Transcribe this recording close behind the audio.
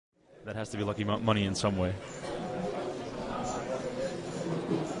That has to be lucky money in some way.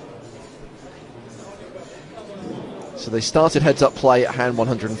 So they started heads-up play at hand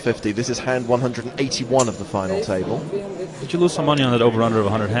 150. This is hand 181 of the final table. Did you lose some money on that over-under of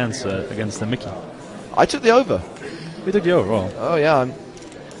 100 hands against the Mickey? I took the over. We took the over, well. Oh, yeah.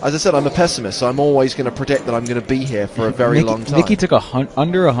 As I said, I'm a pessimist, so I'm always going to predict that I'm going to be here for a very long time. Mickey took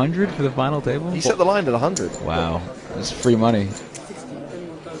under 100 for the final table? He set the line at 100. Wow. That's free money.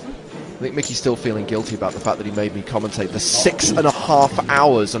 I think Mickey's still feeling guilty about the fact that he made me commentate the 6.5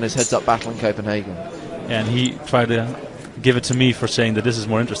 hours on his heads-up battle in Copenhagen. And he tried to give it to me for saying that this is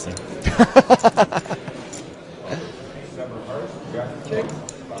more interesting.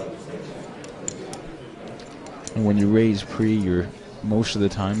 And when you raise pre, you're most of the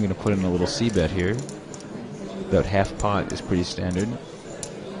time going to put in a little C-bet here. About half pot is pretty standard.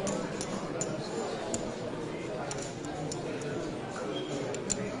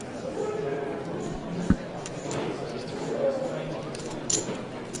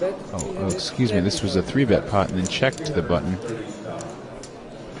 Oh, excuse me, this was a 3-bet pot and then checked to the button.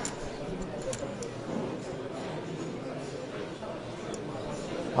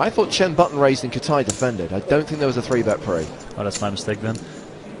 I thought Chen button raised and Kitai defended. I don't think there was a 3-bet pre. Oh, that's my mistake then.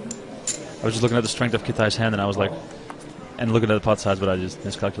 I was just looking at the strength of Kitai's hand and I was like, and looking at the pot size, but I just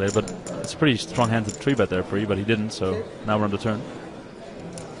miscalculated. But it's a pretty strong hand to 3-bet there pre, but he didn't, so now we're on the turn.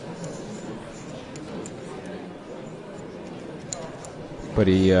 But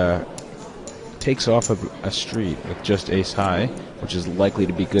he takes off a street with just ace high, which is likely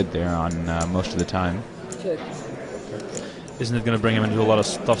to be good there on most of the time. Isn't it going to bring him into a lot of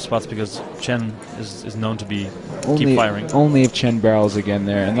tough spots because Chen is known to be keep firing? Only if Chen barrels again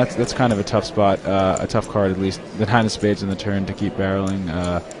there, and that's kind of a tough spot, a tough card at least. The 9 of spades in the turn to keep barreling.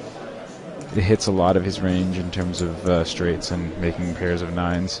 It hits a lot of his range in terms of straights and making pairs of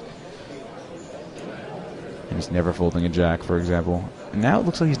 9s. And he's never folding a jack, for example. And now it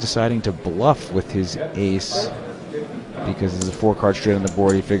looks like he's deciding to bluff with his ace because there's a 4-card straight on the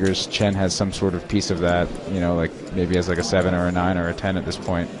board. He figures Chen has some sort of piece of that, you know, like maybe has like a 7 or a 9 or a 10 at this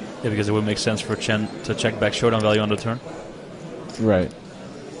point. Yeah, because it would make sense for Chen to check back showdown value on the turn. Right.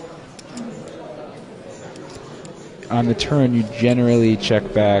 On the turn, you generally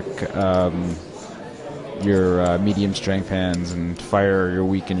check back your medium strength hands and fire your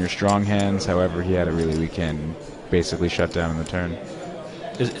weak and your strong hands. However, he had a really weak hand and basically shut down on the turn.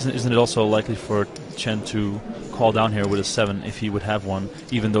 Isn't it also likely for Chen to call down here with a 7 if he would have one,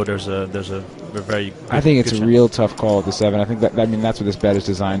 even though there's a very good, I think it's a chance? real tough call at the 7. I think that's what this bet is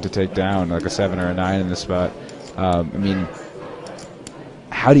designed to take down, like a 7 or a 9 in this spot. I mean,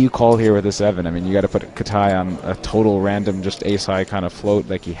 how do you call here with a 7? I mean, you got to put Kitai on a total random, just ace high kind of float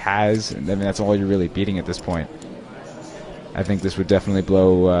like he has. I mean, that's all you're really beating at this point. I think this would definitely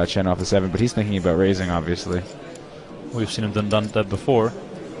blow Chen off the 7, but he's thinking about raising, obviously. We've seen him done that before.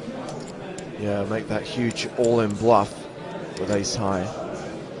 Yeah, make that huge all-in bluff with ace high.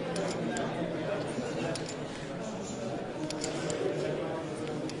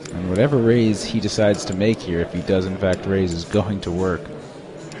 And whatever raise he decides to make here, if he does in fact raise, is going to work.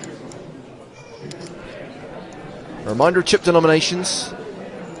 A reminder of chip denominations.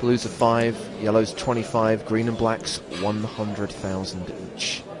 Blues are 5, yellows 25, green and blacks 100,000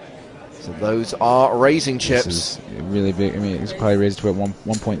 each. So those are raising chips. This is really big. I mean, it's probably raised to about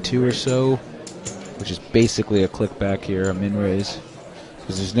 1.2 or so, which is basically a click back here, a min raise.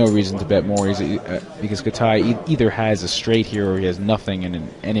 Because there's no reason to bet more. Because Kitai either has a straight here or he has nothing in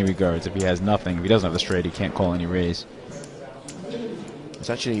any regards. If he has nothing, if he doesn't have the straight, he can't call any raise.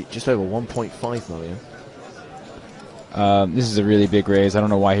 It's actually just over 1.5 million. This is a really big raise. I don't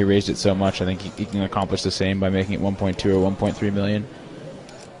know why he raised it so much. I think he can accomplish the same by making it 1.2 or 1.3 million.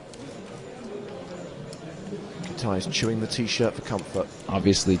 Kitai's chewing the t-shirt for comfort.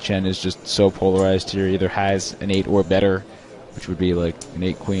 Obviously, Chen is just so polarized here. Either has an 8 or better, which would be like an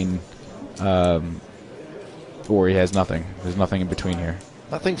 8 queen, or he has nothing. There's nothing in between here.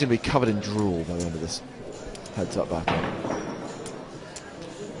 That thing's going to be covered in drool by the end of this heads-up battle.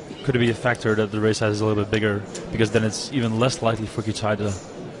 Could it be a factor that the raise size is a little bit bigger, because then it's even less likely for Kitai to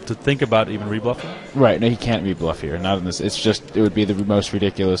think about even rebluffing? Right, no, he can't rebluff here. Not in this. It's just, it would be the most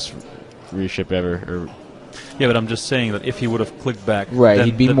ridiculous reship ever. Yeah, but I'm just saying that if he would have clicked back... Right,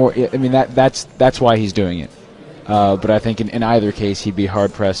 he'd be more... I mean, that's why he's doing it. But I think in either case, he'd be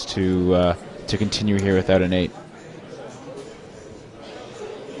hard-pressed to continue here without an 8.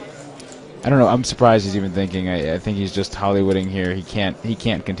 I don't know. I'm surprised he's even thinking. I think he's just Hollywooding here. He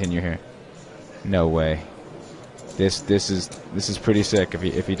can't continue here. No way. This is pretty sick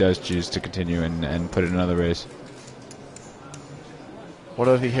if he does choose to continue and put in another raise. What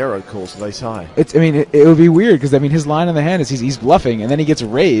are the hero calls with ace high? I mean, it would be weird because I mean, his line on the hand is he's bluffing, and then he gets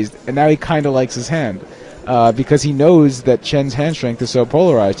raised, and now he kind of likes his hand because he knows that Chen's hand strength is so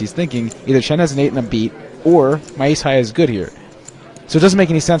polarized. He's thinking either Chen has an 8 and a beat, or my ace high is good here. So it doesn't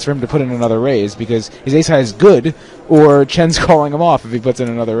make any sense for him to put in another raise because his ace high is good, or Chen's calling him off if he puts in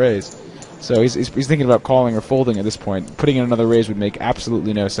another raise. So he's thinking about calling or folding at this point. Putting in another raise would make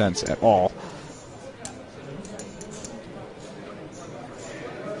absolutely no sense at all.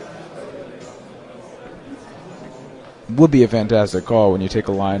 Would be a fantastic call when you take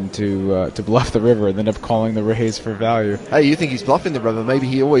a line to bluff the river and end up calling the raise for value. Hey, you think he's bluffing the river? Maybe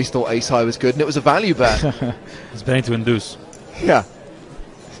he always thought ace high was good and it was a value bet. He's betting to induce. Yeah.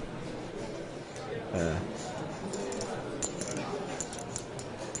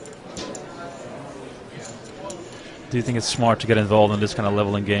 Do you think it's smart to get involved in this kind of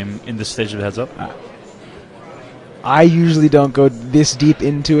leveling game in this stage of heads up? I usually don't go this deep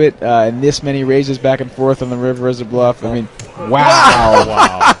into it, and this many raises back and forth on the river as a bluff. I mean, wow.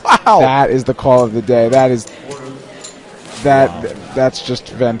 Wow. That is the call of the day. That's just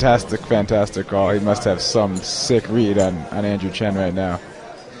fantastic call. He must have some sick read on Andrew Chen right now.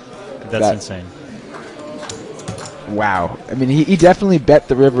 That's insane. Wow. I mean, he definitely bet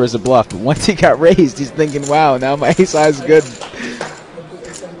the river as a bluff, but once he got raised, he's thinking, wow, now my ace high is good.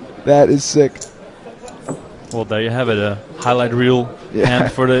 That is sick. Well, there you have it, a highlight reel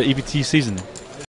hand for the EBT season.